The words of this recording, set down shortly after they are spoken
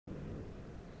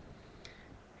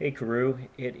Hey Karu,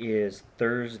 it is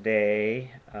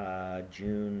Thursday,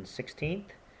 June 16th,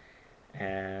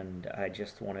 and I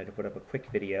just wanted to put up a quick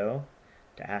video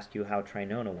to ask you how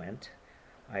Trinona went.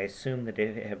 I assume that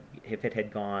if it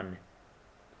had gone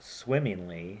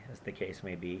swimmingly, as the case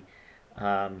may be,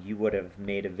 you would have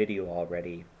made a video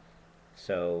already,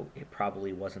 so it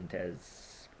probably wasn't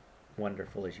as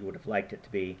wonderful as you would have liked it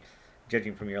to be.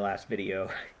 Judging from your last video,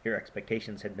 your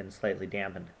expectations had been slightly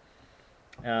dampened.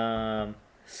 Um,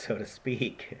 so to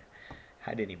speak.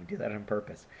 I didn't even do that on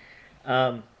purpose.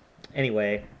 Um,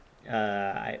 anyway,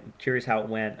 I'm curious how it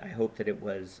went. I hope that it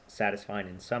was satisfying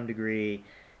in some degree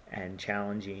and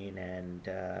challenging and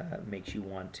makes you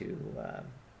want to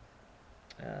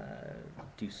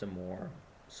do some more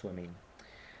swimming.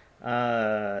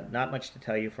 Not much to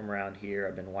tell you from around here.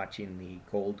 I've been watching the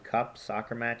Gold Cup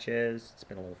soccer matches. It's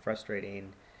been a little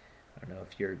frustrating. I don't know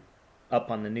if you're up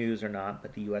on the news or not,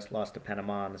 but the U.S. lost to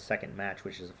Panama in the second match,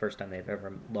 which is the first time they've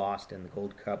ever lost in the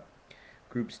Gold Cup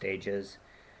group stages,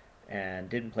 and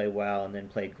didn't play well, and then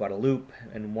played Guadeloupe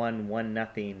and won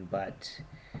 1-0, but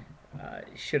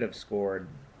should have scored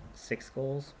 6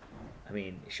 goals. I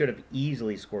mean, should have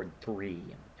easily scored 3.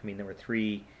 I mean, there were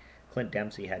 3. Clint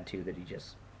Dempsey had 2 that he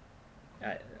just.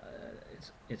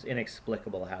 It's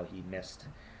inexplicable how he missed,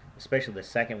 especially the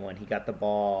second one. He got the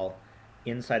ball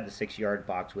inside the 6-yard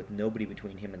box with nobody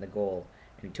between him and the goal,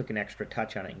 and he took an extra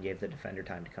touch on it and gave the defender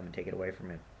time to come and take it away from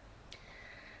him.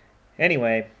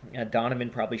 Anyway,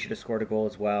 Donovan probably should have scored a goal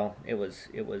as well. It was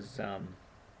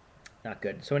not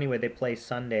good. So anyway, they play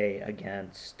Sunday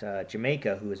against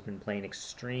Jamaica, who has been playing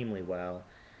extremely well,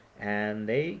 and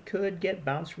they could get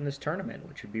bounced from this tournament,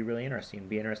 which would be really interesting. It'd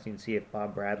be interesting to see if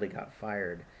Bob Bradley got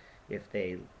fired if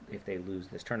they lose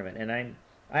this tournament. And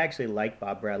I actually like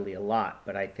Bob Bradley a lot,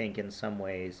 but I think in some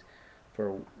ways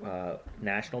for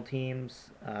national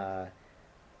teams, a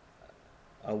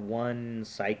one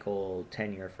cycle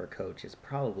tenure for a coach is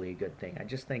probably a good thing. I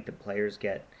just think the players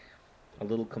get a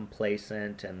little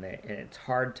complacent, and it's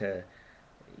hard to,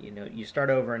 you start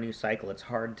over a new cycle. It's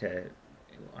hard to,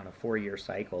 on a 4-year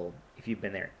cycle, if you've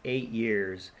been there 8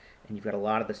 years and you've got a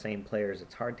lot of the same players,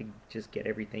 it's hard to just get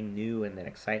everything new and then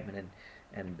excitement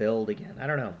and build again. I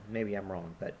don't know. Maybe I'm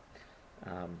wrong, but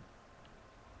um,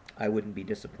 I wouldn't be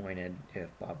disappointed if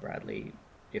Bob Bradley,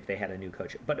 if they had a new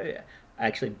coach. But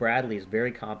actually, Bradley is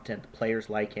very competent. The players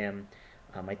like him.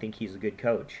 I think he's a good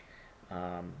coach.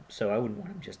 So I wouldn't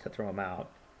want him just to throw him out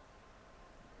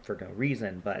for no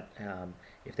reason. But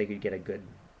if they could get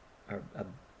a,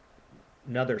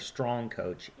 another strong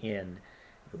coach in,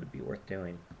 it would be worth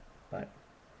doing. But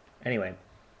anyway,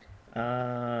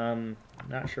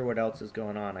 not sure what else is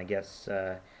going on. I guess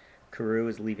Carew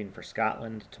is leaving for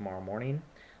Scotland tomorrow morning.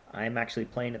 I'm actually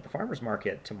playing at the farmers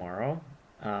market tomorrow,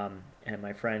 and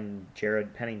my friend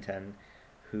Jared Pennington,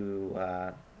 who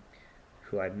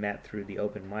I've met through the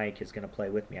open mic, is going to play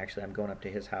with me. Actually, I'm going up to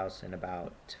his house in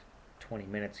about 20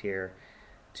 minutes here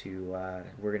to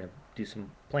we're going to do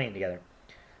some playing together.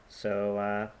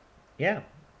 So yeah,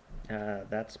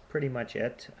 that's pretty much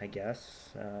it, I guess.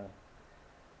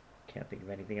 Can't think of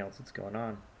anything else that's going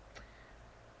on.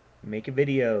 Make a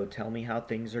video. Tell me how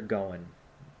things are going.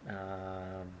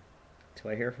 Till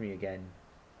I hear from you again.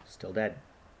 Still dead.